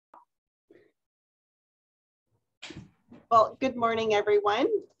Well, good morning, everyone.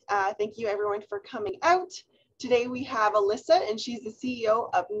 Thank you, everyone, for coming out. Today we have Alyssa, and she's the CEO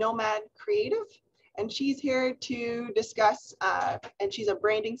of Nomad Creative, and she's here to discuss, and she's a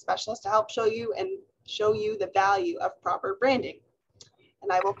branding specialist to help show you the value of proper branding.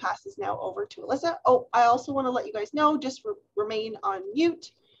 And I will pass this now over to Alyssa. Oh, I also want to let you guys know, just remain on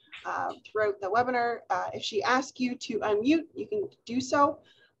mute throughout the webinar. If she asks you to unmute, you can do so.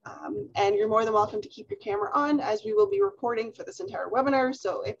 And you're more than welcome to keep your camera on, as we will be recording for this entire webinar.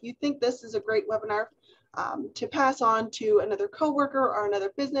 So if you think this is a great webinar to pass on to another coworker or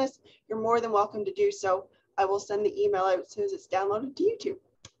another business, you're more than welcome to do so. I will send the email out as soon as it's downloaded to YouTube.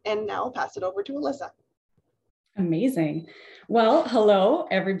 And now I'll pass it over to Alyssa. Amazing. Well, hello,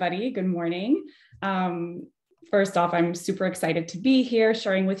 everybody. Good morning. First off, I'm super excited to be here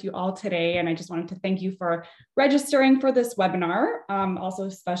sharing with you all today. And I just wanted to thank you for registering for this webinar. Also,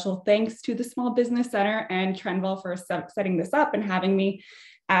 special thanks to the Small Business Center and Trenville for setting this up and having me.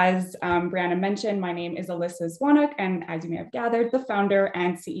 As Brianna mentioned, my name is Alyssa Zwonok, and as you may have gathered, the founder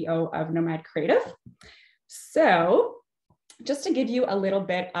and CEO of Nomad Creative. So just to give you a little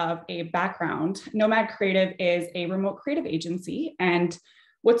bit of a background, Nomad Creative is a remote creative agency. And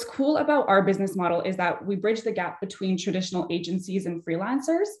what's cool about our business model is that we bridge the gap between traditional agencies and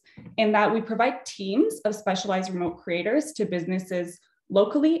freelancers, in that we provide teams of specialized remote creators to businesses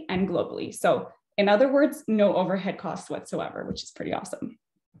locally and globally. So in other words, no overhead costs whatsoever, which is pretty awesome.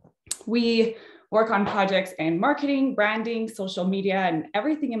 We work on projects in marketing, branding, social media, and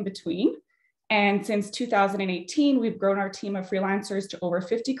everything in between. And since 2018, we've grown our team of freelancers to over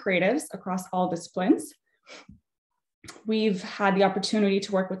 50 creatives across all disciplines. We've had the opportunity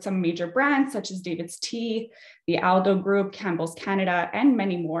to work with some major brands such as David's Tea, the Aldo Group, Campbell's Canada, and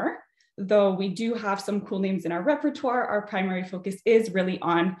many more. Though we do have some cool names in our repertoire, our primary focus is really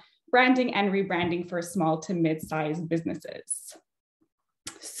on branding and rebranding for small to mid-sized businesses.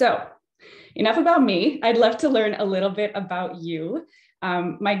 So enough about me. I'd love to learn a little bit about you.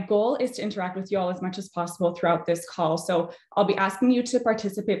 My goal is to interact with you all as much as possible throughout this call. So I'll be asking you to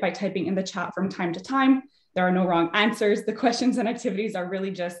participate by typing in the chat from time to time. There are no wrong answers. The questions and activities are really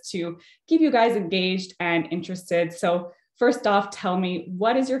just to keep you guys engaged and interested. So first off, tell me,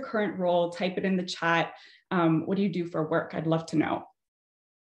 what is your current role? Type it in the chat. What do you do for work? I'd love to know.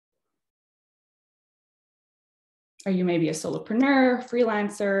 Are you maybe a solopreneur,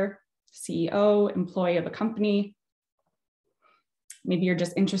 freelancer, CEO, employee of a company? Maybe you're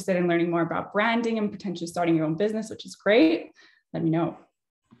just interested in learning more about branding and potentially starting your own business, which is great. Let me know.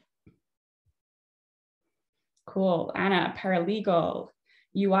 Cool. Anna, paralegal,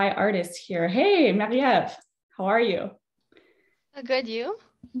 UI artist here. Hey, Marie-Ève, how are you? Good, you?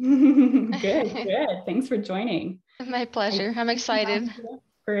 Good. Thanks for joining. My pleasure. I'm excited.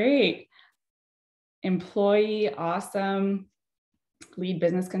 Great. Employee, awesome. Lead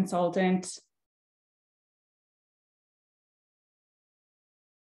business consultant.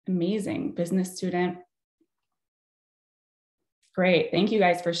 Amazing. Business student. Great. Thank you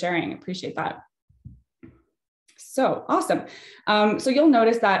guys for sharing. Appreciate that. So awesome. So you'll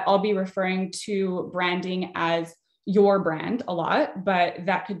notice that I'll be referring to branding as your brand a lot, but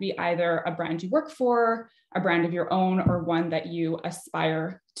that could be either a brand you work for, a brand of your own, or one that you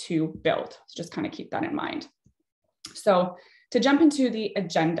aspire to build. So just kind of keep that in mind. So to jump into the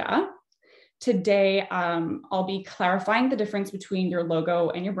agenda, today, I'll be clarifying the difference between your logo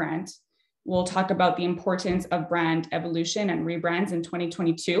and your brand. We'll talk about the importance of brand evolution and rebrands in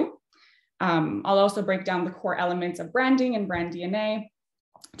 2022. I'll also break down the core elements of branding and brand DNA,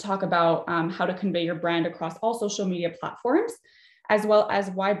 talk about how to convey your brand across all social media platforms, as well as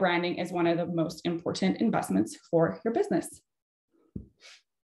why branding is one of the most important investments for your business.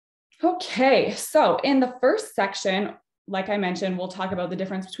 Okay, so in the first section, like I mentioned, we'll talk about the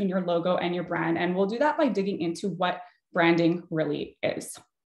difference between your logo and your brand, and we'll do that by digging into what branding really is.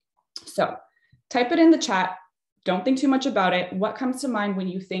 So type it in the chat. Don't think too much about it. What comes to mind when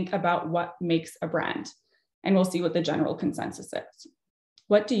you think about what makes a brand? And we'll see what the general consensus is.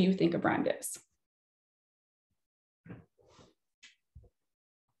 What do you think a brand is?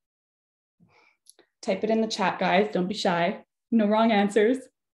 Type it in the chat, guys. Don't be shy. No wrong answers.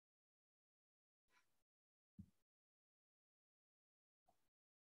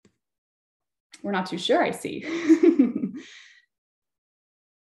 We're not too sure, I see.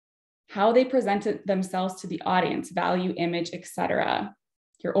 How they presented themselves to the audience, value, image, etc.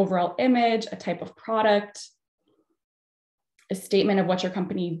 Your overall image, a type of product, a statement of what your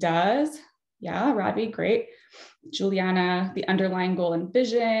company does. Yeah, Ravi, great. Juliana, the underlying goal and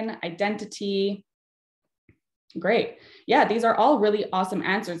vision, identity, Great. Yeah, these are all really awesome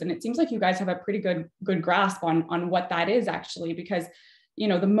answers. And it seems like you guys have a pretty good grasp on what that is actually, because,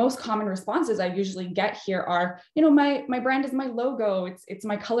 the most common responses I usually get here are, my brand is my logo, it's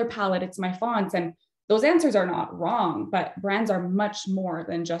my color palette, it's my fonts. And those answers are not wrong, but brands are much more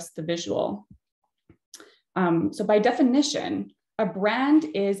than just the visual. So by definition, a brand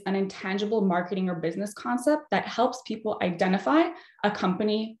is an intangible marketing or business concept that helps people identify a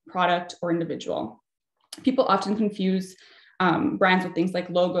company, product, or individual. People often confuse brands with things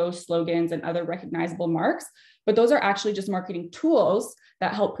like logos, slogans, and other recognizable marks, but those are actually just marketing tools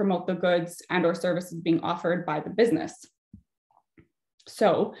that help promote the goods and or services being offered by the business.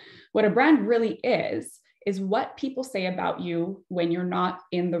 So what a brand really is what people say about you when you're not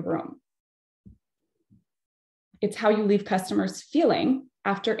in the room. It's how you leave customers feeling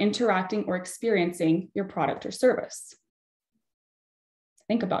after interacting or experiencing your product or service.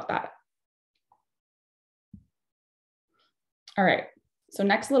 Think about that. All right, so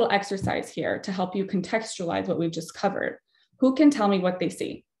next little exercise here to help you contextualize what we've just covered. Who can tell me what they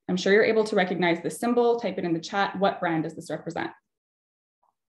see? I'm sure you're able to recognize the symbol. Type it in the chat. What brand does this represent?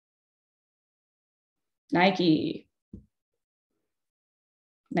 Nike.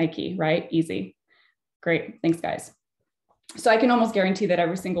 Nike, right? Easy. Great, thanks guys. So I can almost guarantee that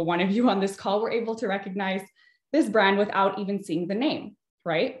every single one of you on this call were able to recognize this brand without even seeing the name,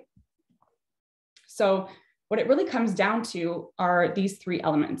 right? So what it really comes down to are these three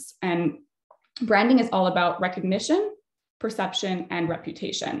elements. And branding is all about recognition, perception, and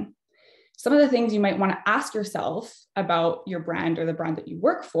reputation. Some of the things you might want to ask yourself about your brand or the brand that you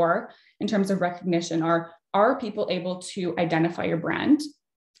work for in terms of recognition are people able to identify your brand?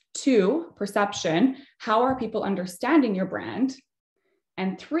 2, perception, how are people understanding your brand?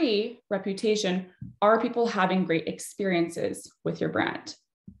 And 3, reputation, are people having great experiences with your brand?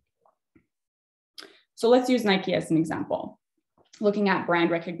 So let's use Nike as an example. Looking at brand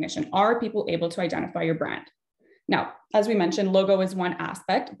recognition, are people able to identify your brand? Now, as we mentioned, logo is one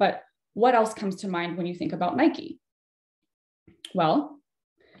aspect, but what else comes to mind when you think about Nike? Well,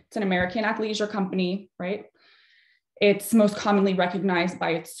 it's an American athleisure company, right? It's most commonly recognized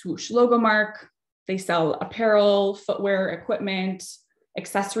by its swoosh logo mark. They sell apparel, footwear, equipment,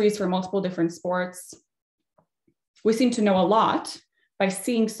 accessories for multiple different sports. We seem to know a lot by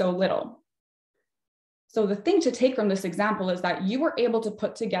seeing so little. So the thing to take from this example is that you were able to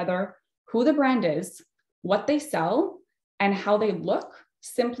put together who the brand is, what they sell, and how they look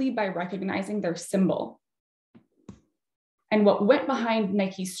simply by recognizing their symbol. And what went behind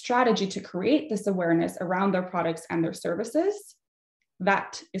Nike's strategy to create this awareness around their products and their services,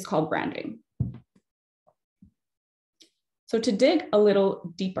 that is called branding. So to dig a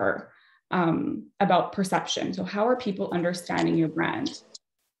little deeper about perception, so how are people understanding your brand?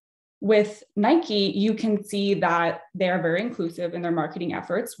 With Nike, you can see that they are very inclusive in their marketing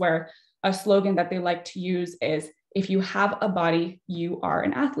efforts, where a slogan that they like to use is, if you have a body, you are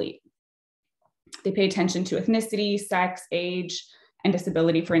an athlete. They pay attention to ethnicity, sex, age, and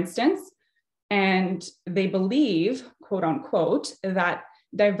disability, for instance. And they believe, quote unquote, that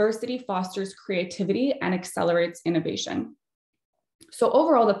diversity fosters creativity and accelerates innovation. So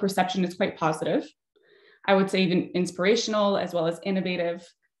overall, the perception is quite positive. I would say even inspirational as well as innovative.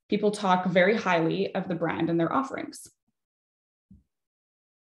 People talk very highly of the brand and their offerings.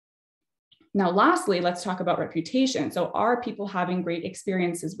 Now, lastly, let's talk about reputation. So are people having great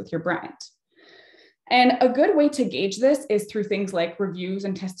experiences with your brand? And a good way to gauge this is through things like reviews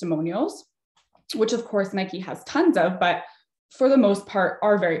and testimonials, which of course Nike has tons of, but for the most part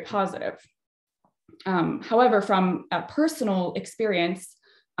are very positive. However, from a personal experience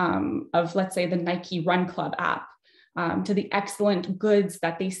of, let's say, the Nike Run Club app, to the excellent goods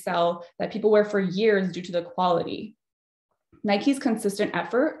that they sell that people wear for years due to the quality, Nike's consistent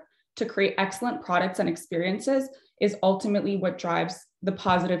effort to create excellent products and experiences is ultimately what drives the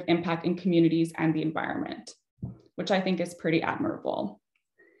positive impact in communities and the environment, which I think is pretty admirable.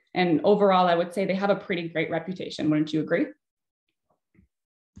 And overall, I would say they have a pretty great reputation. Wouldn't you agree?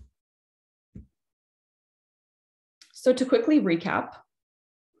 So to quickly recap,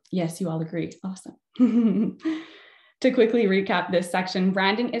 yes, you all agree. Awesome. To quickly recap this section,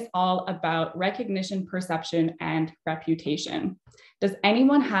 branding is all about recognition, perception, and reputation. Does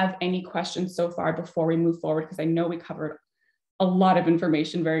anyone have any questions so far before we move forward? Because I know we covered a lot of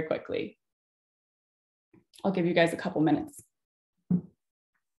information very quickly. I'll give you guys a couple minutes.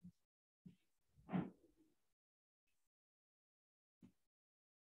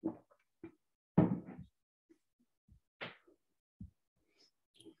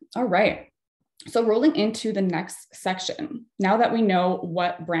 All right. So rolling into the next section, now that we know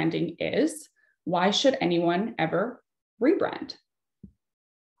what branding is, Why should anyone ever rebrand?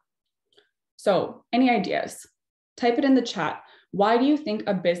 So any ideas? Type it in the chat. Why do you think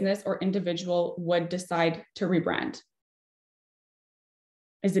a business or individual would decide to rebrand?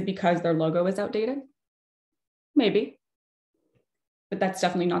 Is it because their logo is outdated? Maybe, but that's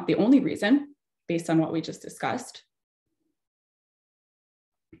definitely not the only reason based on what we just discussed.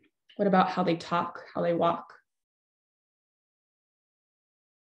 What about how they talk, how they walk?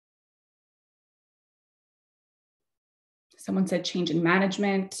 Someone said change in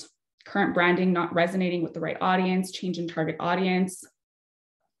management, current branding not resonating with the right audience, change in target audience,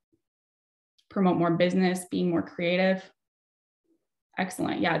 promote more business, being more creative.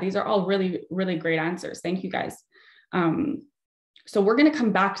 Excellent. Yeah, these are all really, really great answers. Thank you guys. So we're going to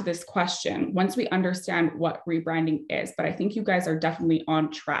come back to this question once we understand what rebranding is, but I think you guys are definitely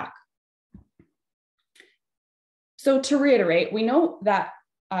on track. So to reiterate, we know that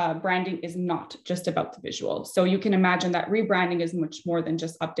branding is not just about the visual. So you can imagine that rebranding is much more than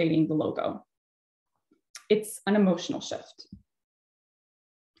just updating the logo. It's an emotional shift.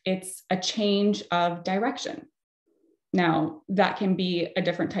 It's a change of direction. Now, that can be a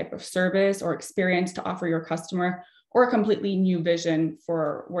different type of service or experience to offer your customer, or a completely new vision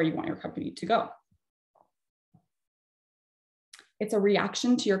for where you want your company to go. It's a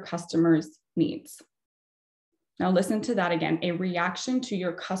reaction to your customers' needs. Now listen to that again, a reaction to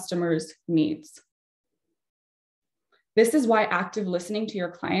your customers' needs. This is why active listening to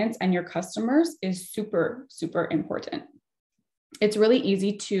your clients and your customers is super, super important. It's really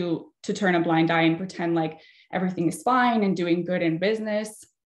easy to turn a blind eye and pretend like everything is fine and doing good in business.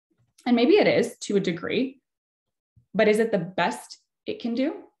 And maybe it is to a degree, but is it the best it can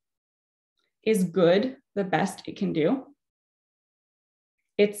do? Is good the best it can do?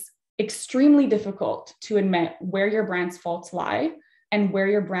 It's extremely difficult to admit where your brand's faults lie and where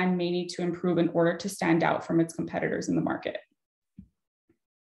your brand may need to improve in order to stand out from its competitors in the market.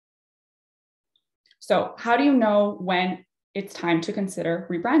 So how do you know when it's time to consider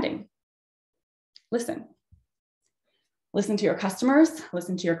rebranding? Listen. Listen to your customers,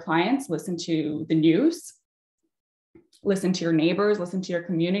 listen to your clients, listen to the news, listen to your neighbors, listen to your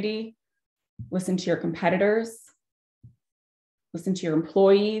community, listen to your competitors, listen to your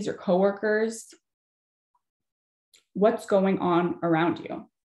employees, your coworkers. What's going on around you?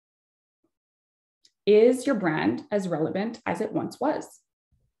 Is your brand as relevant as it once was?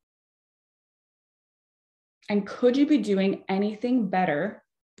 And could you be doing anything better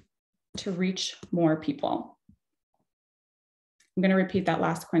to reach more people? I'm going to repeat that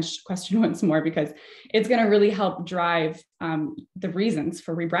last question once more because it's going to really help drive the reasons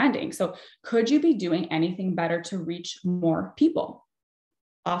for rebranding. So could you be doing anything better to reach more people?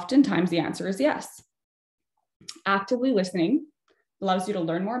 Oftentimes the answer is yes. Actively listening allows you to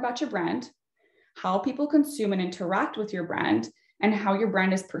learn more about your brand, how people consume and interact with your brand, and how your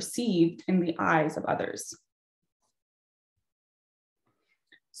brand is perceived in the eyes of others.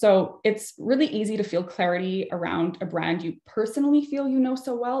 So it's really easy to feel clarity around a brand you personally feel you know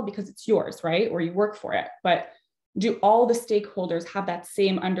so well because it's yours, right? Or you work for it. But do all the stakeholders have that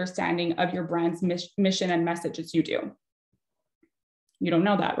same understanding of your brand's mission and message as you do? You don't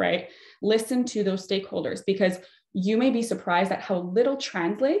know that, right? Listen to those stakeholders because you may be surprised at how little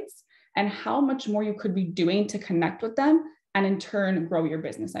translates and how much more you could be doing to connect with them and in turn grow your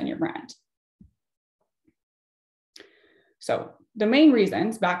business and your brand. So the main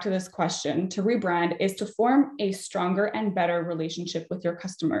reasons, back to this question, to rebrand is to form a stronger and better relationship with your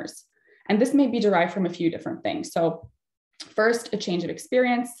customers. And this may be derived from a few different things. So first, a change of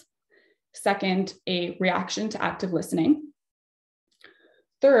experience. Second, a reaction to active listening.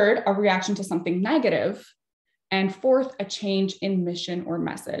 Third, a reaction to something negative. And fourth, a change in mission or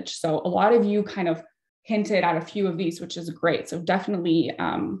message. So a lot of you kind of hinted at a few of these, which is great. So definitely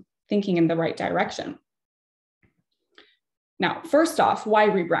thinking in the right direction. Now, first off, why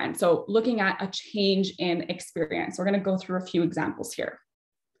rebrand? So looking at a change in experience, we're going to go through a few examples here.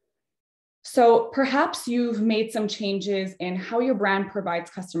 So perhaps you've made some changes in how your brand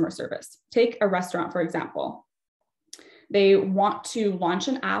provides customer service. Take a restaurant, for example. They want to launch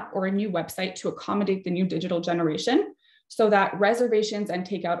an app or a new website to accommodate the new digital generation so that reservations and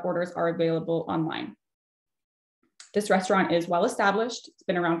takeout orders are available online. This restaurant is well established. It's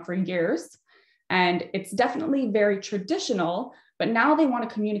been around for years. And it's definitely very traditional, but now they want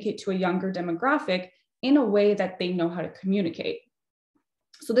to communicate to a younger demographic in a way that they know how to communicate.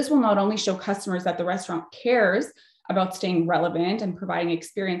 So this will not only show customers that the restaurant cares about staying relevant and providing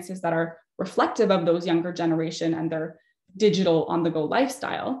experiences that are reflective of those younger generation and their digital on-the-go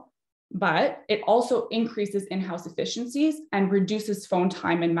lifestyle, but it also increases in-house efficiencies and reduces phone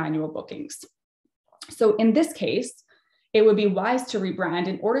time and manual bookings. So in this case, it would be wise to rebrand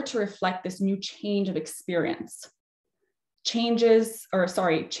in order to reflect this new change of experience. Chances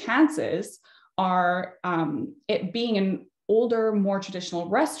are it being an older, more traditional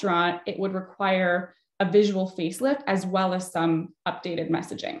restaurant, it would require a visual facelift as well as some updated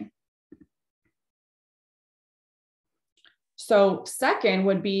messaging. So second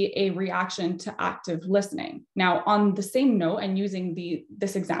would be a reaction to active listening. Now, on the same note, and using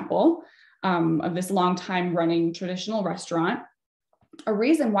this example of this long time running traditional restaurant, a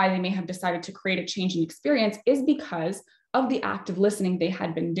reason why they may have decided to create a change in experience is because of the active listening they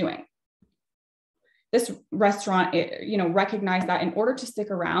had been doing. This restaurant, recognized that in order to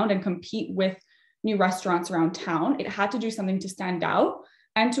stick around and compete with new restaurants around town, it had to do something to stand out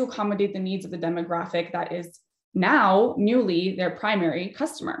and to accommodate the needs of the demographic that is now newly their primary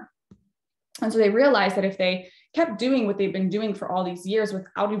customer. And so they realized that if they kept doing what they've been doing for all these years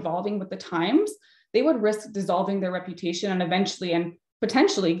without evolving with the times, they would risk dissolving their reputation and eventually and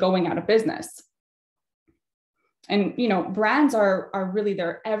potentially going out of business. And brands are really,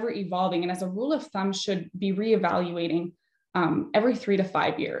 they're ever evolving, and as a rule of thumb should be reevaluating every 3 to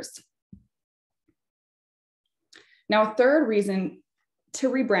 5 years. Now, a third reason to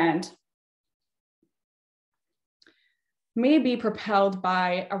rebrand may be propelled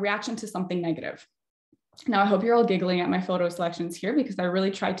by a reaction to something negative. Now, I hope you're all giggling at my photo selections here because I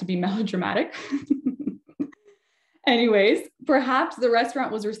really tried to be melodramatic. Anyways, perhaps the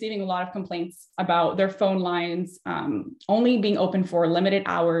restaurant was receiving a lot of complaints about their phone lines only being open for limited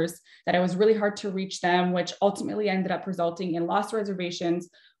hours, that it was really hard to reach them, which ultimately ended up resulting in lost reservations,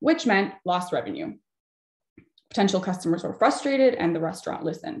 which meant lost revenue. Potential customers were frustrated and the restaurant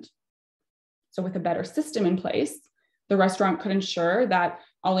listened. So with a better system in place, the restaurant could ensure that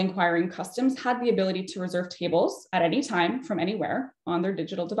all inquiring customers had the ability to reserve tables at any time from anywhere on their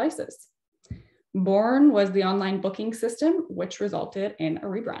digital devices. Born was the online booking system, which resulted in a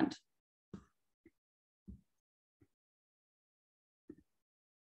rebrand.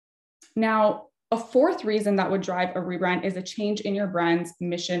 Now, a fourth reason that would drive a rebrand is a change in your brand's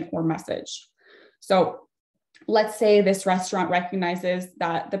mission or message. So let's say this restaurant recognizes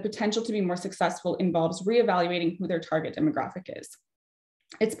that the potential to be more successful involves reevaluating who their target demographic is.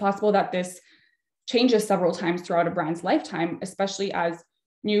 It's possible that this changes several times throughout a brand's lifetime, especially as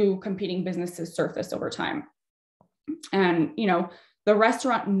new competing businesses surface over time. And, the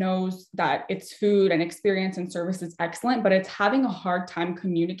restaurant knows that its food and experience and service is excellent, but it's having a hard time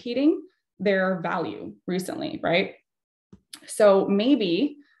communicating their value recently, right? So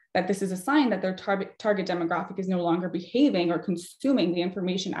maybe that this is a sign that their target demographic is no longer behaving or consuming the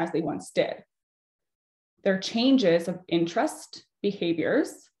information as they once did. Their changes of interest,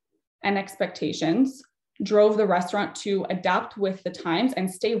 behaviors, and expectations drove the restaurant to adapt with the times and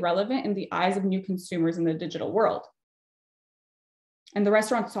stay relevant in the eyes of new consumers in the digital world. And the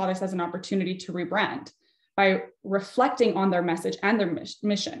restaurant saw this as an opportunity to rebrand by reflecting on their message and their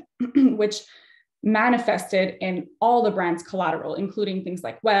mission, which manifested in all the brand's collateral, including things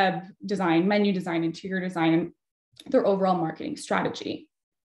like web design, menu design, interior design, and their overall marketing strategy.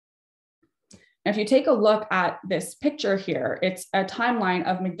 Now, if you take a look at this picture here, it's a timeline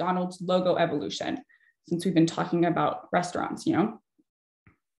of McDonald's logo evolution, since we've been talking about restaurants,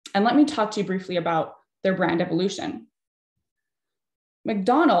 And let me talk to you briefly about their brand evolution.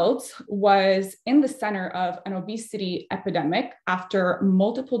 McDonald's was in the center of an obesity epidemic after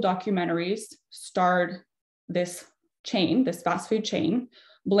multiple documentaries starred this fast food chain,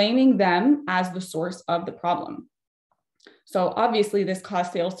 blaming them as the source of the problem. So obviously this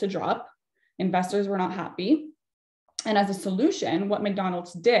caused sales to drop. Investors were not happy. And as a solution, what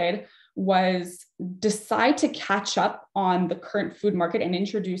McDonald's did was decide to catch up on the current food market and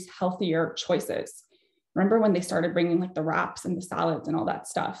introduce healthier choices. Remember when they started bringing like the wraps and the salads and all that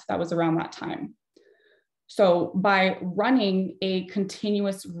stuff? That was around that time. So by running a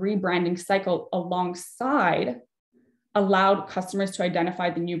continuous rebranding cycle alongside, allowed customers to identify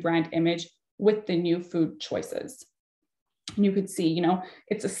the new brand image with the new food choices. And you could see,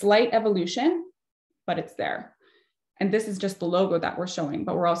 it's a slight evolution, but it's there. And this is just the logo that we're showing,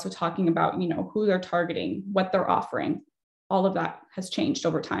 but we're also talking about, who they're targeting, what they're offering. All of that has changed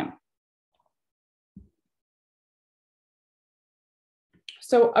over time.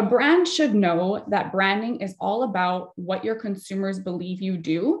 So a brand should know that branding is all about what your consumers believe you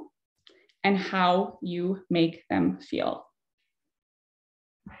do and how you make them feel.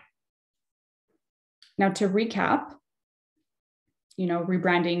 Now, to recap,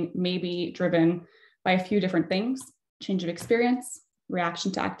 rebranding may be driven by a few different things: change of experience,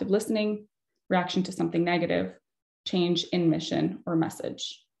 reaction to active listening, reaction to something negative, change in mission or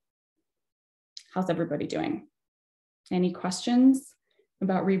message. How's everybody doing? Any questions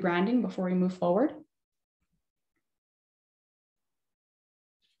about rebranding before we move forward?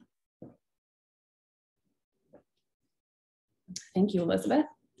 Thank you, Elizabeth.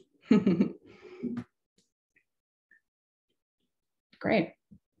 Great.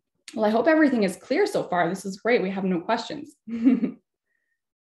 Well, I hope everything is clear so far. This is great. We have no questions.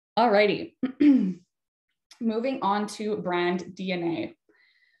 All righty. Moving on to brand DNA.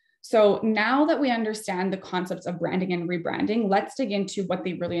 So now that we understand the concepts of branding and rebranding, let's dig into what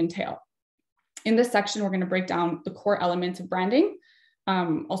they really entail. In this section, we're going to break down the core elements of branding,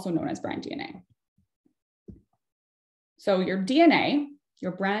 also known as brand DNA. So your DNA,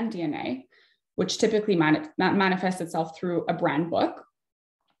 your brand DNA, which typically manifests itself through a brand book,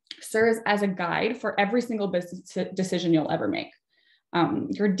 serves as a guide for every single business decision you'll ever make.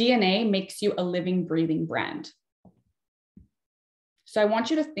 Your DNA makes you a living, breathing brand. So I want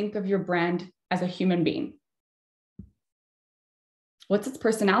you to think of your brand as a human being. What's its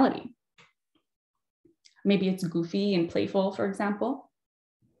personality? Maybe it's goofy and playful, for example.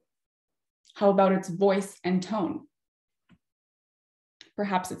 How about its voice and tone?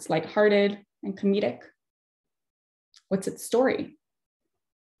 Perhaps it's lighthearted and comedic. What's its story?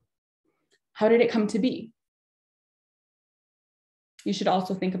 How did it come to be? You should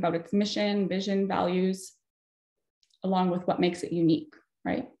also think about its mission, vision, values, along with what makes it unique,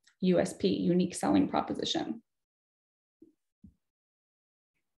 right? USP, unique selling proposition.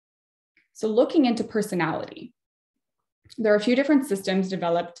 So looking into personality, there are a few different systems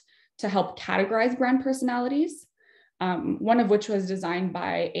developed to help categorize brand personalities. One of which was designed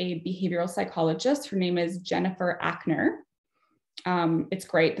by a behavioral psychologist. Her name is Jennifer Ackner. It's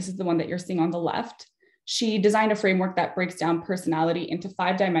great. This is the one that you're seeing on the left. She designed a framework that breaks down personality into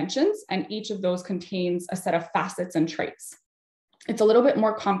 5 dimensions, and each of those contains a set of facets and traits. It's a little bit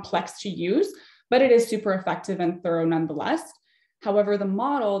more complex to use, but it is super effective and thorough nonetheless. However, the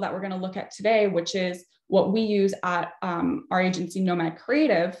model that we're going to look at today, which is what we use at our agency, Nomad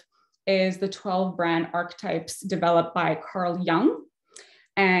Creative, is the 12 brand archetypes developed by Carl Jung.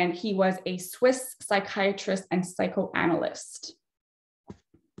 And he was a Swiss psychiatrist and psychoanalyst.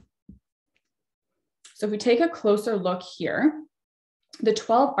 So if we take a closer look here, the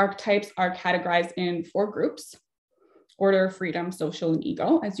 12 archetypes are categorized in 4 groups: order, freedom, social, and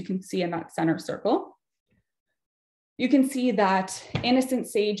ego, as you can see in that center circle. You can see that innocent,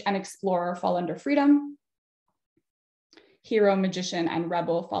 sage, and explorer fall under freedom. Hero, magician, and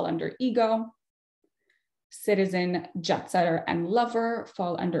rebel fall under ego. Citizen, jet setter, and lover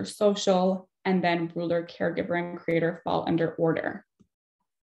fall under social. And then ruler, caregiver, and creator fall under order.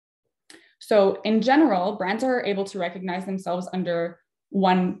 So in general, brands are able to recognize themselves under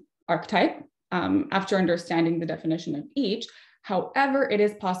one archetype after understanding the definition of each. However, it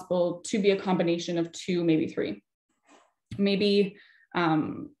is possible to be a combination of 2, maybe 3. Maybe,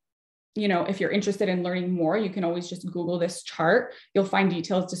 if you're interested in learning more, you can always just Google this chart. You'll find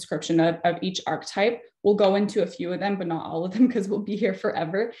detailed description of each archetype. We'll go into a few of them, but not all of them because we'll be here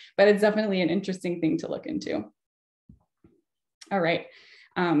forever. But it's definitely an interesting thing to look into. All right.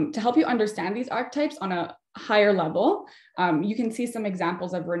 To help you understand these archetypes on a higher level, you can see some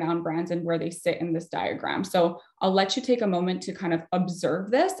examples of renowned brands and where they sit in this diagram. So I'll let you take a moment to kind of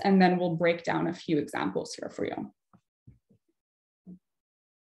observe this, and then we'll break down a few examples here for you.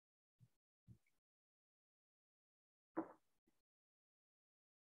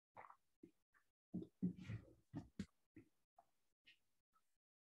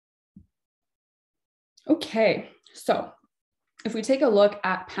 Okay, so if we take a look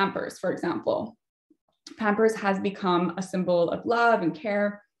at Pampers, for example, Pampers has become a symbol of love and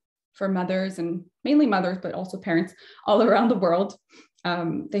care for mothers, and mainly mothers, but also parents all around the world.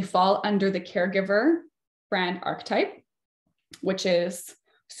 They fall under the caregiver brand archetype, which is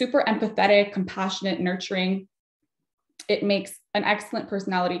super empathetic, compassionate, nurturing. It makes an excellent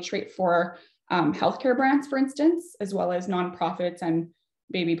personality trait for healthcare brands, for instance, as well as nonprofits and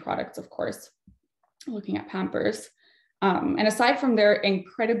baby products, of course, looking at Pampers. And aside from their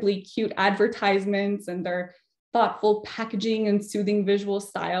incredibly cute advertisements and their thoughtful packaging and soothing visual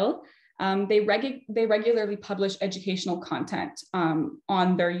style, they regularly publish educational content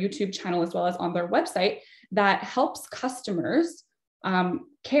on their YouTube channel as well as on their website that helps customers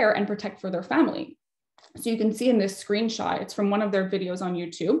care and protect for their family. So you can see in this screenshot, it's from one of their videos on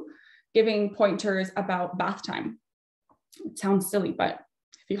YouTube, giving pointers about bath time. It sounds silly, but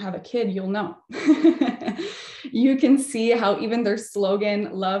if you have a kid, you'll know. You can see how even their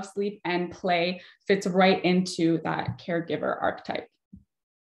slogan, love, sleep, and play, fits right into that caregiver archetype.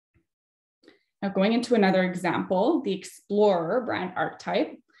 Now, going into another example, the explorer brand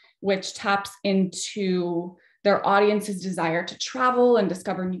archetype. which taps into their audience's desire to travel and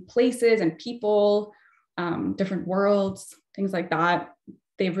discover new places and people, different worlds, things like that.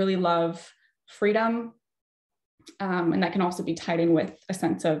 They really love freedom. And that can also be tied in with a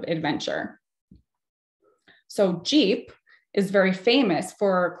sense of adventure. So Jeep is very famous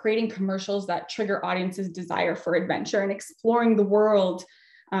for creating commercials that trigger audiences' desire for adventure and exploring the world,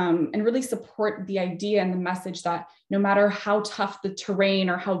 and really support the idea and the message that no matter how tough the terrain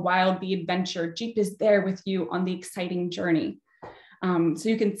or how wild the adventure, Jeep is there with you on the exciting journey. So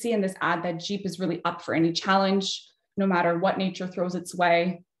you can see in this ad that Jeep is really up for any challenge, no matter what nature throws its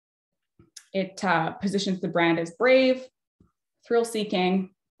way. It positions the brand as brave,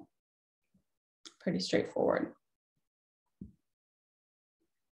 thrill-seeking, pretty straightforward.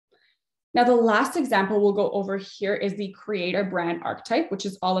 Now, the last example we'll go over here is the creator brand archetype, which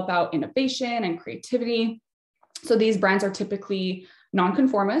is all about innovation and creativity. So these brands are typically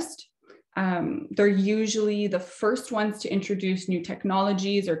nonconformist. They're usually the first ones to introduce new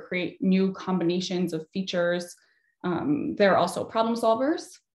technologies or create new combinations of features. They're also problem solvers.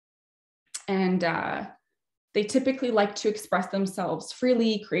 And they typically like to express themselves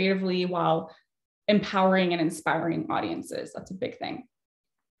freely, creatively, while empowering and inspiring audiences. That's a big thing.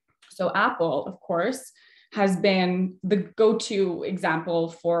 So Apple, of course, has been the go-to example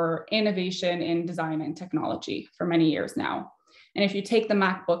for innovation in design and technology for many years now. And if you take the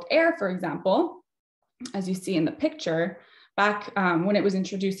MacBook Air, for example, as you see in the picture, back when it was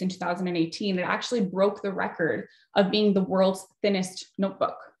introduced in 2018, it actually broke the record of being the world's thinnest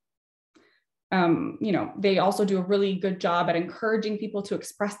notebook. They also do a really good job at encouraging people to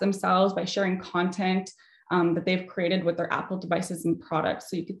express themselves by sharing content that they've created with their Apple devices and products.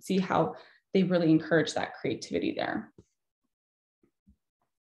 So you can see how they really encourage that creativity there.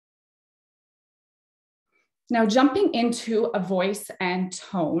 Now, jumping into a voice and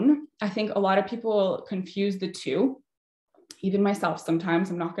tone, I think a lot of people confuse the two, even myself sometimes,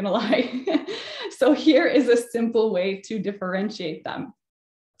 I'm not gonna lie. So here is a simple way to differentiate them.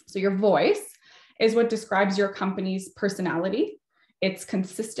 So your voice is what describes your company's personality. It's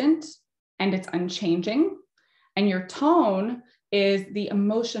consistent and it's unchanging. And your tone is the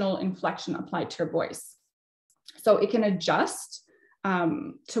emotional inflection applied to your voice. So it can adjust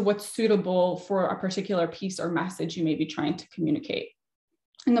to what's suitable for a particular piece or message you may be trying to communicate.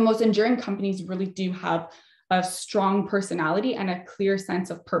 And the most enduring companies really do have a strong personality and a clear sense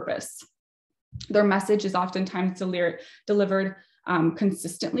of purpose. Their message is oftentimes delivered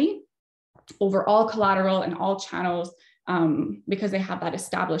consistently over all collateral and all channels because they have that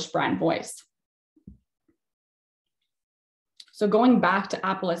established brand voice. So going back to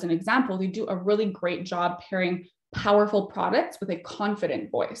Apple as an example, they do a really great job pairing powerful products with a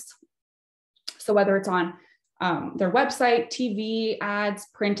confident voice. So whether it's on their website, TV ads,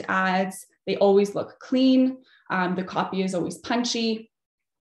 print ads, they always look clean. The copy is always punchy.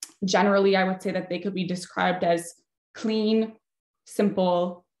 Generally, I would say that they could be described as clean,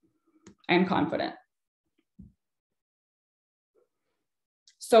 simple, and confident.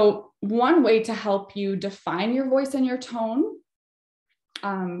 So one way to help you define your voice and your tone,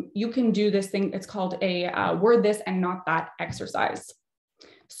 you can do this thing, it's called a word this and not that exercise.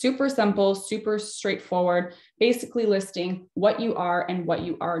 Super simple, super straightforward, basically listing what you are and what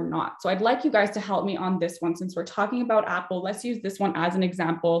you are not. So I'd like you guys to help me on this one. Since we're talking about Apple, let's use this one as an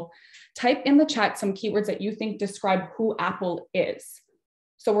example. Type in the chat some keywords that you think describe who Apple is.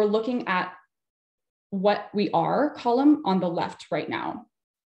 So we're looking at what we are column on the left right now.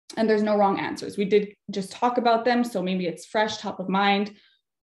 And there's no wrong answers. We did just talk about them, so maybe it's fresh, top of mind.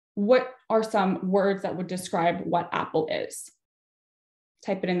 What are some words that would describe what Apple is?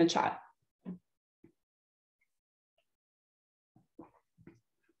 Type it in the chat.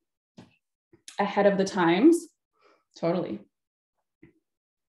 Ahead of the times, totally.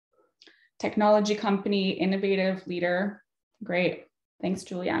 Technology company, innovative leader, great. Thanks,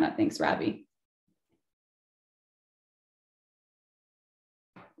 Juliana. Thanks, Ravi.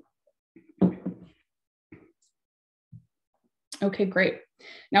 Okay, great.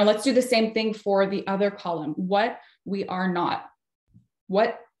 Now let's do the same thing for the other column. What we are not,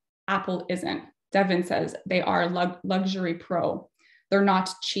 what Apple isn't. Devin says they are luxury pro. They're not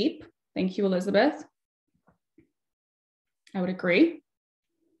cheap. Thank you, Elizabeth. I would agree.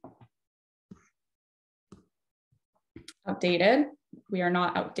 Outdated. We are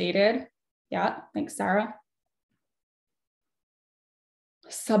not outdated. Yeah, thanks, Sarah.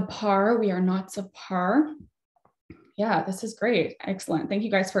 Subpar. We are not subpar. Yeah, this is great. Excellent. Thank you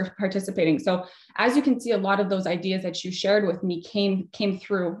guys for participating. So as you can see, a lot of those ideas that you shared with me came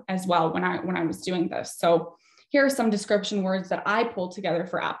through as well when I was doing this. So here are some description words that I pulled together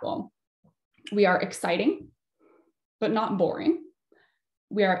for Apple. We are exciting, but not boring.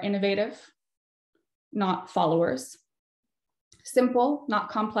 We are innovative, not followers. Simple, not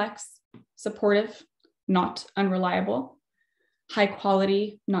complex. Supportive, not unreliable. High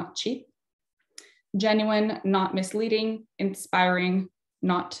quality, not cheap. Genuine, not misleading. Inspiring,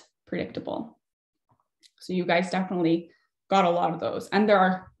 not predictable. So you guys definitely got a lot of those. And there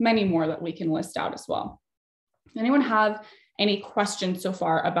are many more that we can list out as well. Anyone have any questions so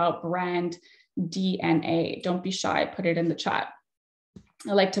far about brand DNA? Don't be shy, put it in the chat.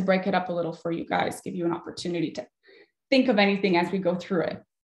 I like to break it up a little for you guys, give you an opportunity to think of anything as we go through it.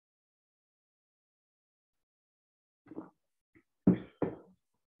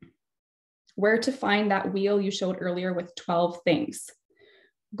 Where to find that wheel you showed earlier with 12 things?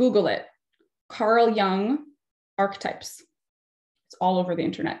 Google it. Carl Jung archetypes. It's all over the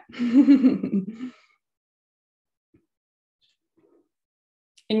internet.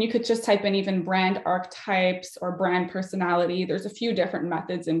 And you could just type in even brand archetypes or brand personality. There's a few different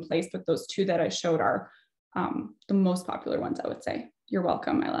methods in place, but those two that I showed are the most popular ones, I would say. You're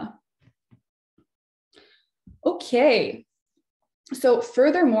welcome, Ella. Okay. So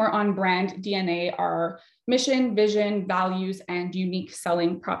furthermore on brand DNA are mission, vision, values, and unique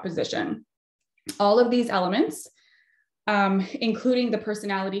selling proposition. All of these elements, including the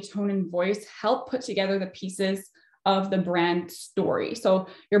personality, tone, and voice, help put together the pieces of the brand story. So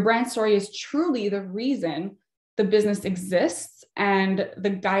your brand story is truly the reason the business exists and the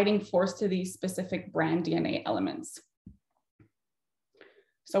guiding force to these specific brand DNA elements.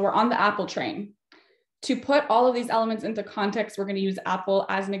 So we're on the Apple train. To put all of these elements into context, we're going to use Apple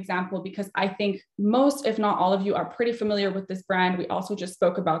as an example because I think most, if not all of you, are pretty familiar with this brand. We also just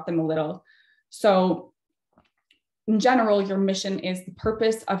spoke about them a little. So in general, your mission is the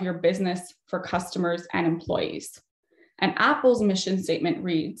purpose of your business for customers and employees. And Apple's mission statement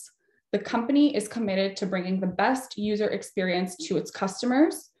reads, the company is committed to bringing the best user experience to its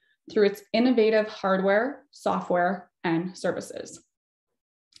customers through its innovative hardware, software, and services.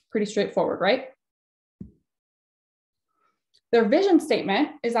 Pretty straightforward, right? Their vision statement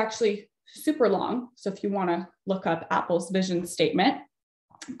is actually super long. So if you want to look up Apple's vision statement,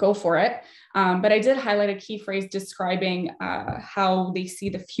 go for it. But I did highlight a key phrase describing how they see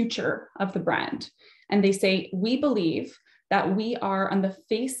the future of the brand. And they say, we believe that we are on the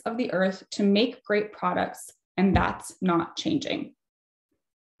face of the earth to make great products, and that's not changing.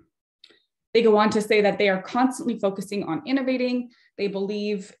 They go on to say that they are constantly focusing on innovating. They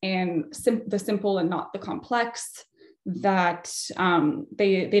believe in the simple and not the complex, that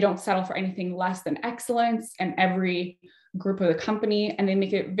they don't settle for anything less than excellence in every group of the company. And they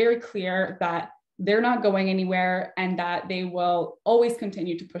make it very clear that they're not going anywhere and that they will always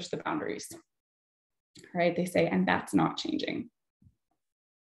continue to push the boundaries. Right? They say, and that's not changing.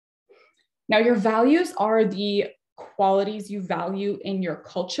 Now, your values are the qualities you value in your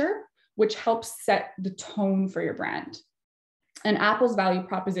culture, which helps set the tone for your brand. And Apple's value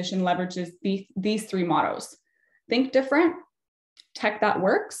proposition leverages these three mottos. Think different, tech that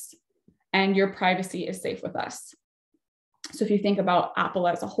works, and your privacy is safe with us. So if you think about Apple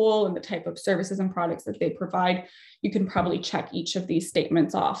as a whole and the type of services and products that they provide, you can probably check each of these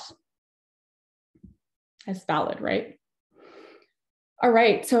statements off as valid, right? All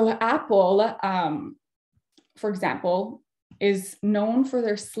right, so Apple, for example, is known for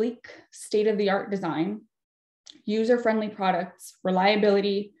their sleek, state-of-the-art design, user-friendly products,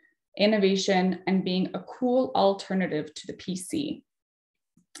 reliability, innovation, and being a cool alternative to the PC.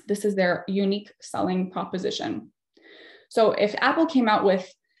 This is their unique selling proposition. So if Apple came out with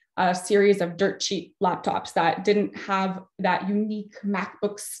a series of dirt cheap laptops that didn't have that unique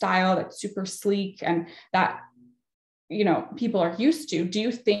MacBook style that's super sleek and that, you know, people are used to, do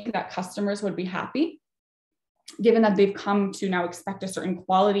you think that customers would be happy? Given that they've come to now expect a certain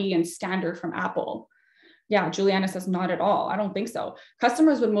quality and standard from Apple. Yeah, Juliana says not at all. I don't think so.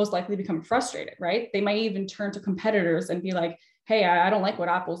 Customers would most likely become frustrated, right? They might even turn to competitors and be like, hey, I don't like what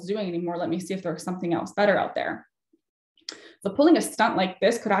Apple's doing anymore. Let me see if there's something else better out there. So pulling a stunt like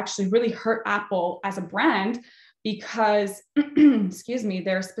this could actually really hurt Apple as a brand because, excuse me,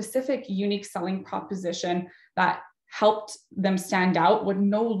 their specific unique selling proposition that helped them stand out would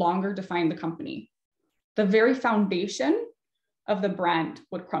no longer define the company. The very foundation of the brand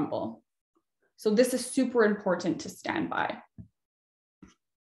would crumble. So this is super important to stand by.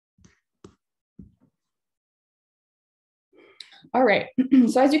 All right,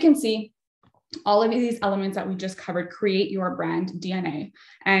 so as you can see, all of these elements that we just covered create your brand DNA,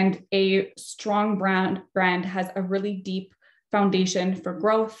 and a strong brand has a really deep foundation for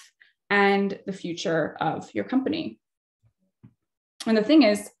growth and the future of your company. And the thing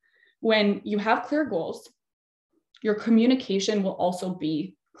is, when you have clear goals, your communication will also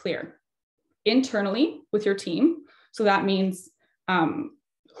be clear internally with your team. So that means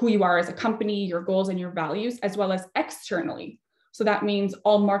who you are as a company, your goals and your values, as well as externally. So that means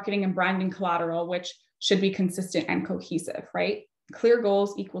all marketing and branding collateral, which should be consistent and cohesive, right? Clear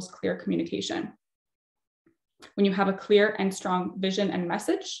goals equals clear communication. When you have a clear and strong vision and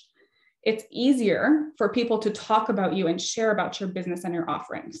message, it's easier for people to talk about you and share about your business and your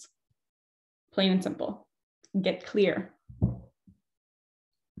offerings. Plain and simple. Get clear.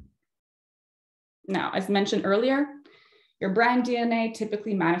 Now, as mentioned earlier, your brand DNA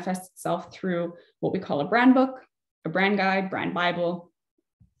typically manifests itself through what we call a brand book, a brand guide, brand Bible.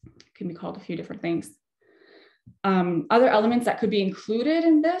 It can be called a few different things. Other elements that could be included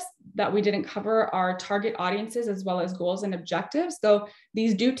in this that we didn't cover are target audiences as well as goals and objectives. So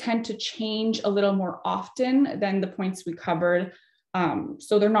these do tend to change a little more often than the points we covered.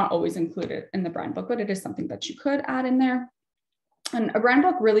 So they're not always included in the brand book, but it is something that you could add in there. And a brand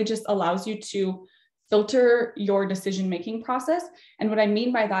book really just allows you to filter your decision-making process. And what I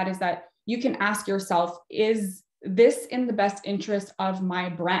mean by that is that you can ask yourself, is this in the best interest of my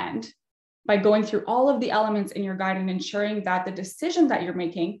brand? By going through all of the elements in your guide and ensuring that the decision that you're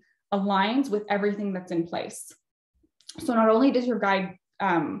making aligns with everything that's in place. So not only does your guide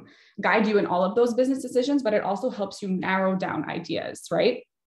guide you in all of those business decisions, but it also helps you narrow down ideas, right?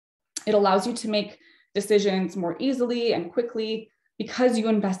 It allows you to make decisions more easily and quickly because you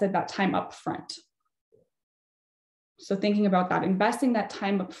invested that time up front. So thinking about that, investing that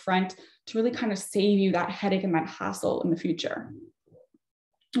time up front to really kind of save you that headache and that hassle in the future.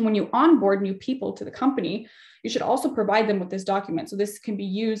 And when you onboard new people to the company, you should also provide them with this document. So this can be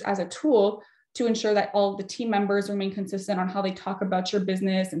used as a tool to ensure that all the team members remain consistent on how they talk about your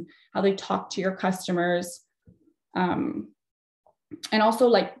business and how they talk to your customers. And also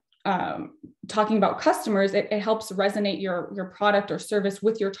like talking about customers, it helps resonate your product or service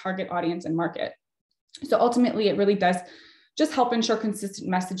with your target audience and market. So ultimately, it really does just help ensure consistent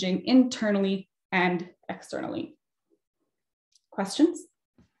messaging internally and externally. Questions?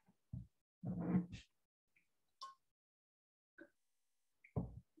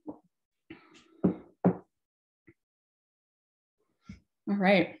 All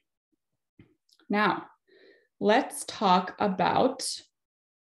right. Now, let's talk about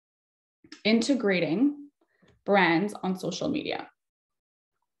integrating brands on social media.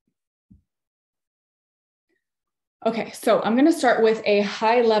 Okay, so I'm going to start with a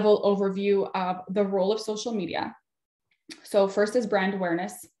high-level overview of the role of social media. So first is brand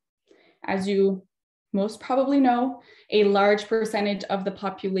awareness. As you most probably know, a large percentage of the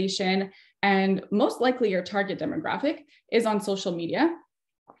population and most likely your target demographic is on social media,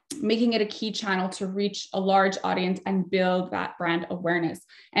 making it a key channel to reach a large audience and build that brand awareness.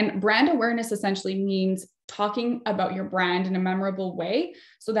 And brand awareness essentially means talking about your brand in a memorable way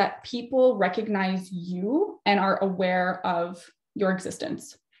so that people recognize you and are aware of your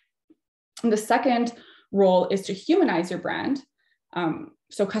existence. And the second role is to humanize your brand.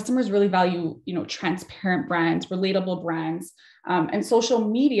 So customers really value, transparent brands, relatable brands, and social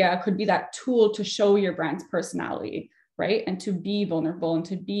media could be that tool to show your brand's personality, right? And to be vulnerable and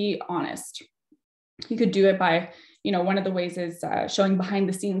to be honest. You could do it by, one of the ways is showing behind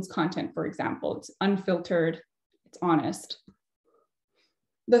the scenes content, for example. It's unfiltered, it's honest.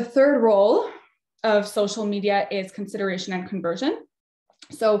 The third role of social media is consideration and conversion.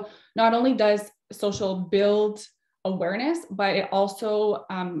 So not only does social build awareness, but it's also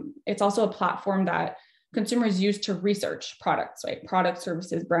a platform that consumers use to research products, right? Products,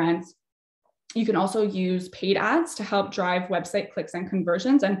 services, brands. You can also use paid ads to help drive website clicks and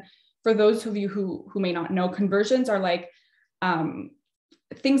conversions. And for those of you who may not know, conversions are like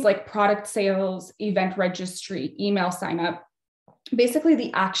things like product sales, event registry, email sign up, basically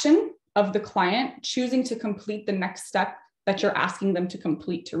the action of the client choosing to complete the next step that you're asking them to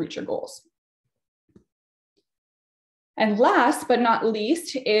complete to reach your goals. And last but not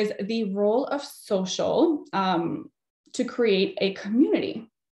least is the role of social to create a community.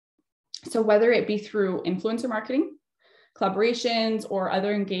 So whether it be through influencer marketing, collaborations, or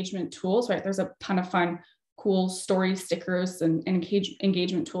other engagement tools, right? There's a ton of fun, cool story stickers and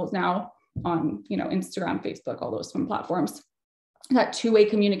engagement tools now on, Instagram, Facebook, all those fun platforms. That two-way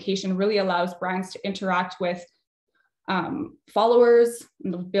communication really allows brands to interact with followers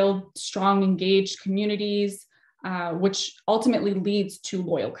and build strong, engaged communities, which ultimately leads to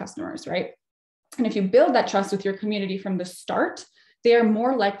loyal customers, right? And if you build that trust with your community from the start, they are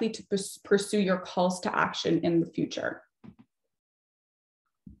more likely to pursue your calls to action in the future.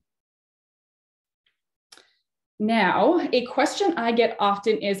 Now, a question I get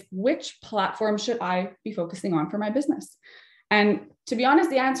often is, which platform should I be focusing on for my business? And to be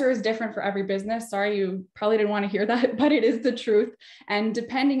honest, the answer is different for every business. Sorry, you probably didn't want to hear that, but it is the truth. And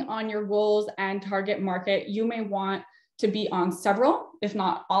depending on your goals and target market, you may want to be on several, if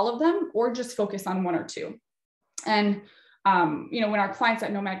not all of them, or just focus on one or two. And when our clients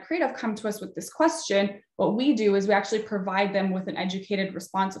at Nomad Creative come to us with this question, what we do is we actually provide them with an educated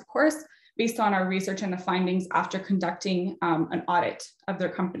response, of course, based on our research and the findings after conducting an audit of their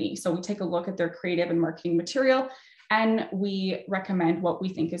company. So we take a look at their creative and marketing material, and we recommend what we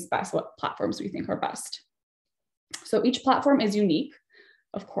think is best, what platforms we think are best. So each platform is unique,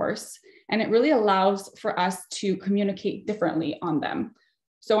 of course, and it really allows for us to communicate differently on them.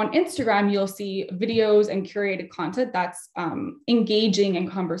 So on Instagram, you'll see videos and curated content that's engaging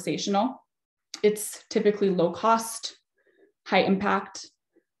and conversational. It's typically low cost, high impact,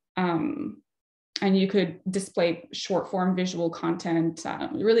 and you could display short form visual content.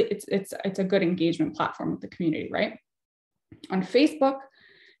 Really, it's a good engagement platform with the community, right? On Facebook,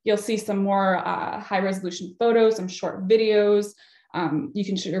 you'll see some more high resolution photos, some short videos. You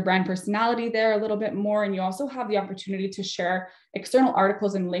can show your brand personality there a little bit more. And you also have the opportunity to share external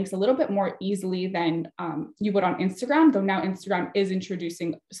articles and links a little bit more easily than you would on Instagram, though now Instagram is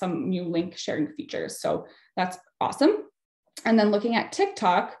introducing some new link sharing features. So that's awesome. And then looking at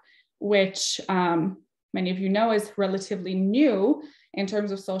TikTok, which many of you know is relatively new in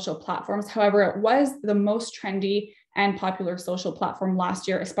terms of social platforms. However, it was the most trendy and popular social platform last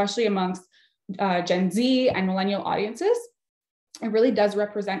year, especially amongst Gen Z and millennial audiences. It really does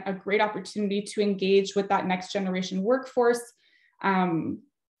represent a great opportunity to engage with that next generation workforce, and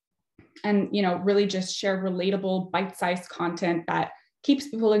really just share relatable, bite-sized content that keeps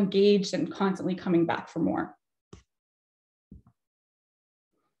people engaged and constantly coming back for more.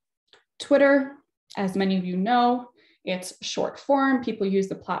 Twitter, as many of you know, it's short form. People use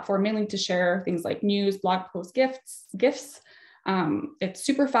the platform mainly to share things like news, blog posts, GIFs. It's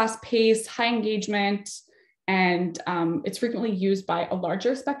super fast paced, high engagement, and it's frequently used by a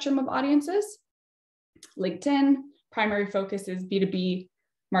larger spectrum of audiences. LinkedIn, primary focus is B2B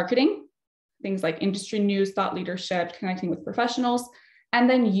marketing, things like industry news, thought leadership, connecting with professionals. And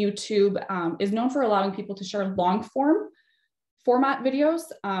then YouTube is known for allowing people to share long format videos,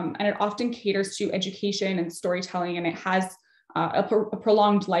 and it often caters to education and storytelling, and it has a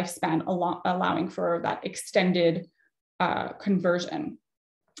prolonged lifespan, allowing for that extended conversion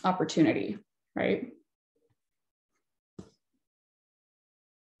opportunity, right?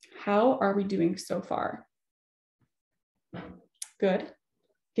 How are we doing so far? Good.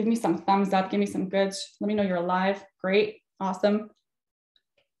 Give me some thumbs up, give me some goods. Let me know you're alive. Great, awesome.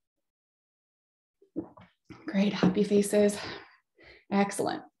 Great, happy faces.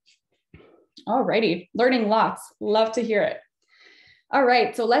 Excellent. All righty, learning lots. Love to hear it. All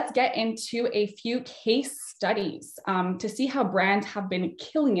right, so let's get into a few case studies to see how brands have been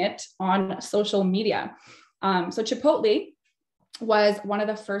killing it on social media. So Chipotle was one of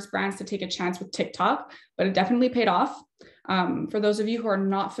the first brands to take a chance with TikTok, but it definitely paid off. For those of you who are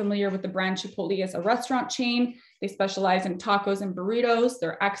not familiar with the brand, Chipotle is a restaurant chain. They specialize in tacos and burritos.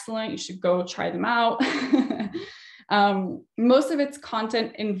 They're excellent. You should go try them out. Most of its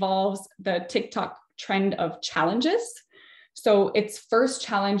content involves the TikTok trend of challenges. So its first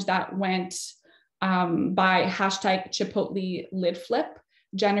challenge that went by hashtag Chipotle lid flip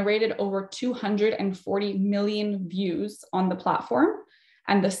generated over 240 million views on the platform.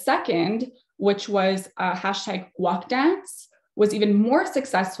 And the second, which was hashtag guac dance, was even more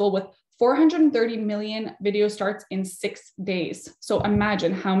successful with 430 million video starts in 6 days. So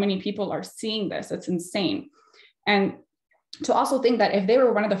imagine how many people are seeing this. It's insane. And to also think that if they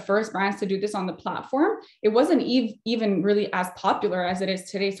were one of the first brands to do this on the platform, it wasn't even really as popular as it is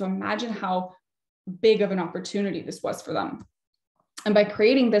today. So imagine how big of an opportunity this was for them. And by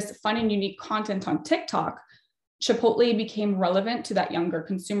creating this fun and unique content on TikTok, Chipotle became relevant to that younger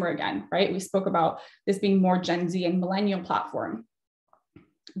consumer again, right? We spoke about this being more Gen Z and millennial platform.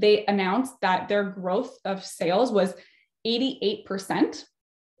 They announced that their growth of sales was 88%,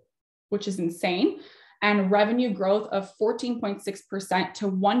 which is insane, and revenue growth of 14.6% to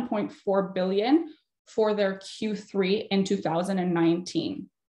 1.4 billion for their Q3 in 2019.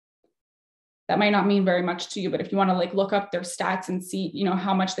 That might not mean very much to you, but if you want to look up their stats and see,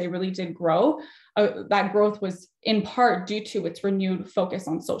 how much they really did grow, that growth was in part due to its renewed focus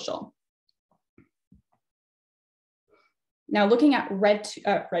on social. Now looking at Red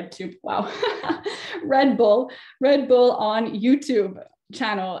Bull on YouTube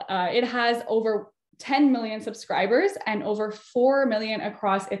channel, it has over 10 million subscribers and over 4 million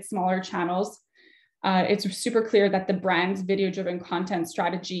across its smaller channels. It's super clear that the brand's video-driven content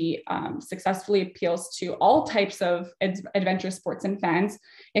strategy successfully appeals to all types of adventure sports and fans.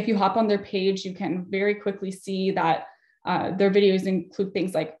 If you hop on their page, you can very quickly see that their videos include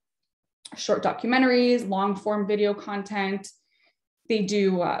things like short documentaries, long-form video content. They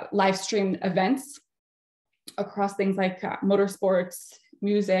do live streamed events across things like motorsports,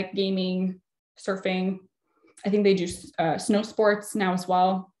 music, gaming, surfing. I think they do snow sports now as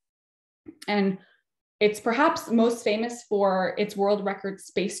well. And it's perhaps most famous for its world record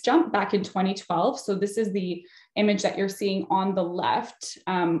space jump back in 2012. So this is the image that you're seeing on the left,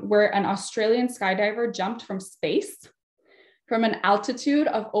 where an Australian skydiver jumped from space from an altitude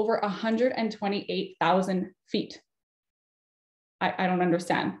of over 128,000 feet. I don't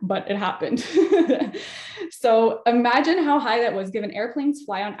understand, but it happened. So imagine how high that was, given airplanes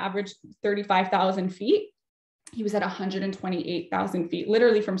fly on average 35,000 feet. He was at 128,000 feet,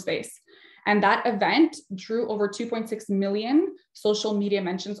 literally from space. And that event drew over 2.6 million social media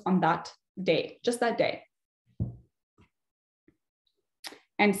mentions on that day, just that day.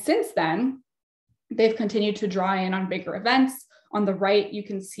 And since then, they've continued to draw in on bigger events. On the right, you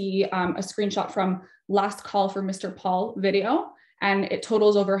can see a screenshot from Last Call for Mr. Paul video, and it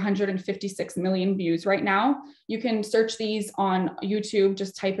totals over 156 million views right now. You can search these on YouTube,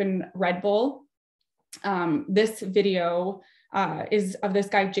 just type in Red Bull. This video is of this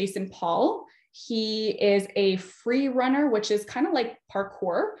guy, Jason Paul. He is a free runner, which is kind of like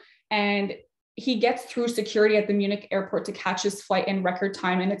parkour, and he gets through security at the Munich airport to catch his flight in record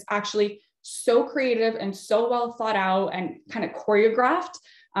time. And it's actually so creative and so well thought out and kind of choreographed,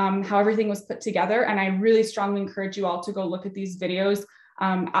 how everything was put together. And I really strongly encourage you all to go look at these videos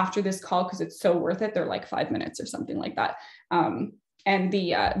after this call, because it's so worth it. They're like 5 minutes or something like that. And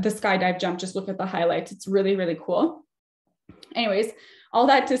the skydive jump, just look at the highlights. It's really, really cool. Anyways, all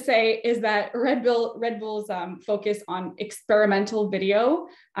that to say is that Red Bull's focus on experimental video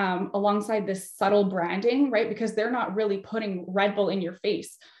alongside this subtle branding, right? Because they're not really putting Red Bull in your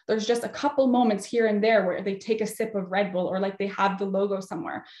face. There's just a couple moments here and there where they take a sip of Red Bull, or like they have the logo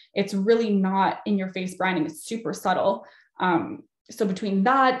somewhere. It's really not in your face branding. It's super subtle. So between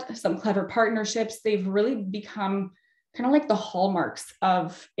that, some clever partnerships, they've really become kind of like the hallmarks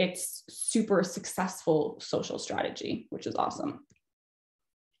of its super successful social strategy, which is awesome.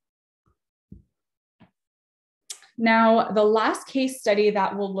 Now, the last case study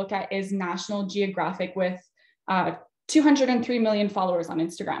that we'll look at is National Geographic with 203 million followers on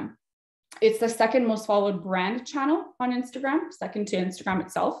Instagram. It's the second most followed brand channel on Instagram, second to Instagram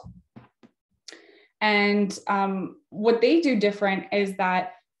itself. And what they do different is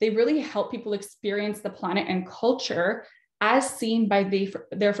that they really help people experience the planet and culture as seen by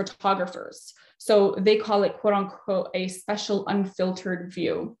their photographers. So they call it, quote unquote, a special unfiltered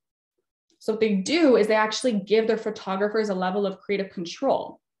view. So what they do is they actually give their photographers a level of creative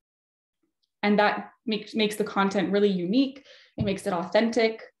control. And that makes the content really unique. It makes it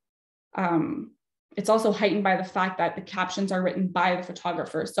authentic. It's also heightened by the fact that the captions are written by the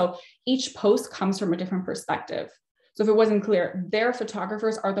photographers. So each post comes from a different perspective. So if it wasn't clear, their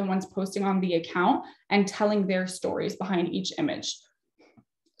photographers are the ones posting on the account and telling their stories behind each image.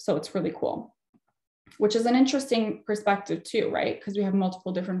 So it's really cool, which is an interesting perspective too, right? Because we have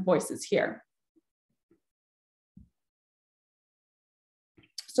multiple different voices here.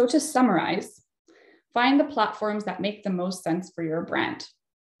 So to summarize, find the platforms that make the most sense for your brand.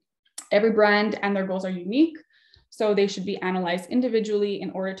 Every brand and their goals are unique, so they should be analyzed individually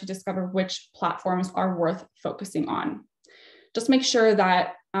in order to discover which platforms are worth focusing on. Just make sure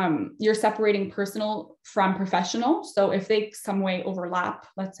that you're separating personal from professional. So if they some way overlap,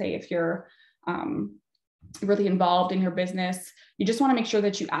 let's say if you're really involved in your business, you just want to make sure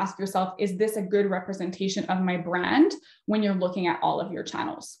that you ask yourself, is this a good representation of my brand when you're looking at all of your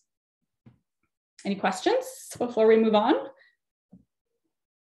channels? Any questions before we move on?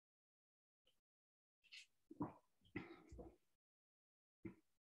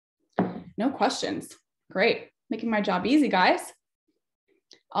 No questions. Great. Making my job easy, guys.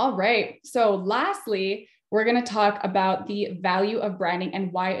 All right. So lastly, we're going to talk about the value of branding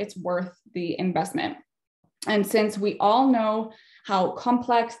and why it's worth the investment. And since we all know how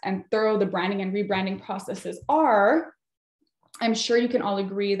complex and thorough the branding and rebranding processes are, I'm sure you can all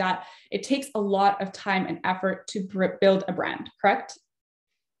agree that it takes a lot of time and effort to build a brand, correct?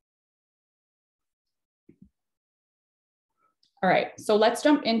 All right, so let's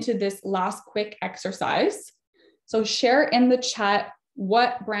jump into this last quick exercise. So share in the chat,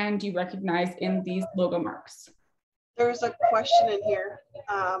 what brand do you recognize in these logo marks? There's a question in here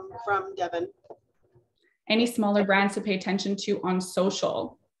from Devin. Any smaller brands to pay attention to on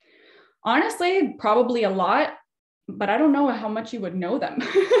social? Honestly, probably a lot, but I don't know how much you would know them.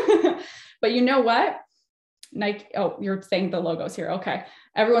 But you know what? Nike, oh, you're saying the logos here. Okay.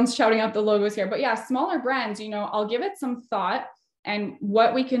 Everyone's shouting out the logos here. But yeah, smaller brands, you know, I'll give it some thought. And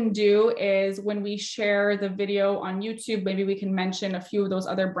what we can do is when we share the video on YouTube, maybe we can mention a few of those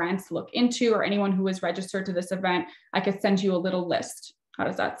other brands to look into, or anyone who is registered to this event, I could send you a little list. How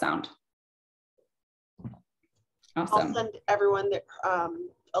does that sound? Awesome. I'll send everyone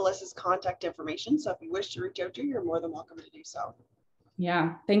Alyssa's contact information. So if you wish to reach out to her, you're more than welcome to do so.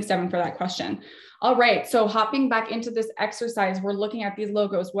 Yeah, thanks, Devin, for that question. All right, so hopping back into this exercise, we're looking at these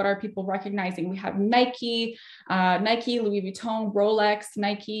logos. What are people recognizing? We have Nike, Nike, Louis Vuitton, Rolex,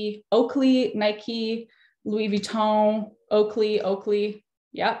 Nike, Oakley, Nike, Louis Vuitton, Oakley.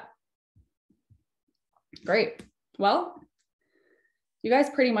 Yep. Great. Well, you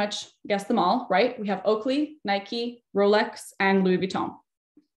guys pretty much guessed them all, right? We have Oakley, Nike, Rolex, and Louis Vuitton.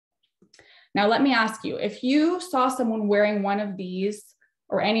 Now, let me ask you, if you saw someone wearing one of these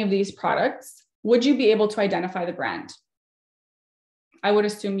or any of these products, would you be able to identify the brand? I would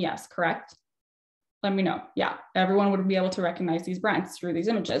assume yes, correct? Let me know. Yeah, everyone would be able to recognize these brands through these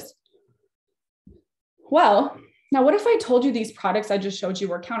images. Well, now what if I told you these products I just showed you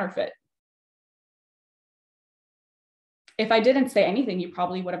were counterfeit? If I didn't say anything, you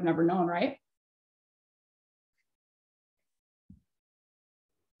probably would have never known, right?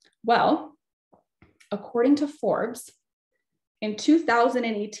 Well, according to Forbes, in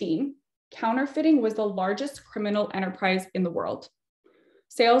 2018, counterfeiting was the largest criminal enterprise in the world.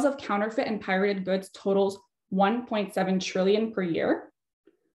 Sales of counterfeit and pirated goods totals 1.7 trillion per year,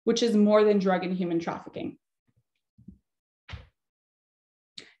 which is more than drug and human trafficking.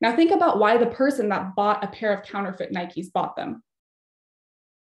 Now think about why the person that bought a pair of counterfeit Nikes bought them.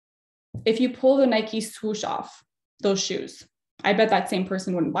 If you pull the Nike swoosh off, those shoes, I bet that same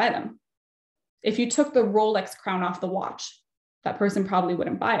person wouldn't buy them. If you took the Rolex crown off the watch, that person probably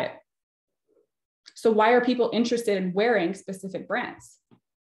wouldn't buy it. So why are people interested in wearing specific brands?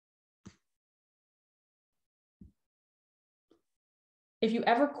 If you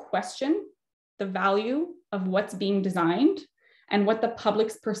ever question the value of what's being designed and what the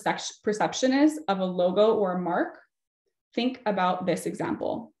public's perception is of a logo or a mark, think about this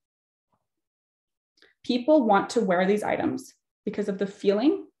example. People want to wear these items because of the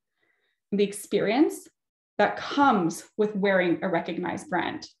feeling, the experience that comes with wearing a recognized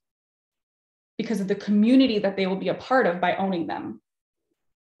brand, because of the community that they will be a part of by owning them,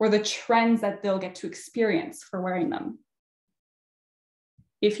 or the trends that they'll get to experience for wearing them.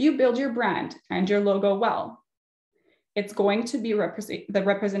 If you build your brand and your logo well, it's going to be the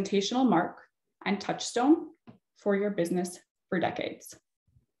representational mark and touchstone for your business for decades.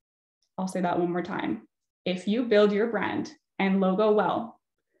 I'll say that one more time. If you build your brand and logo well,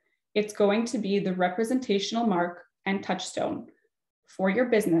 it's going to be the representational mark and touchstone for your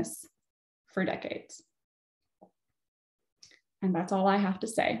business for decades. And that's all I have to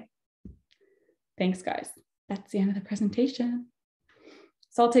say. Thanks, guys. That's the end of the presentation.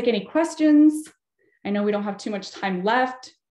 So I'll take any questions. I know we don't have too much time left.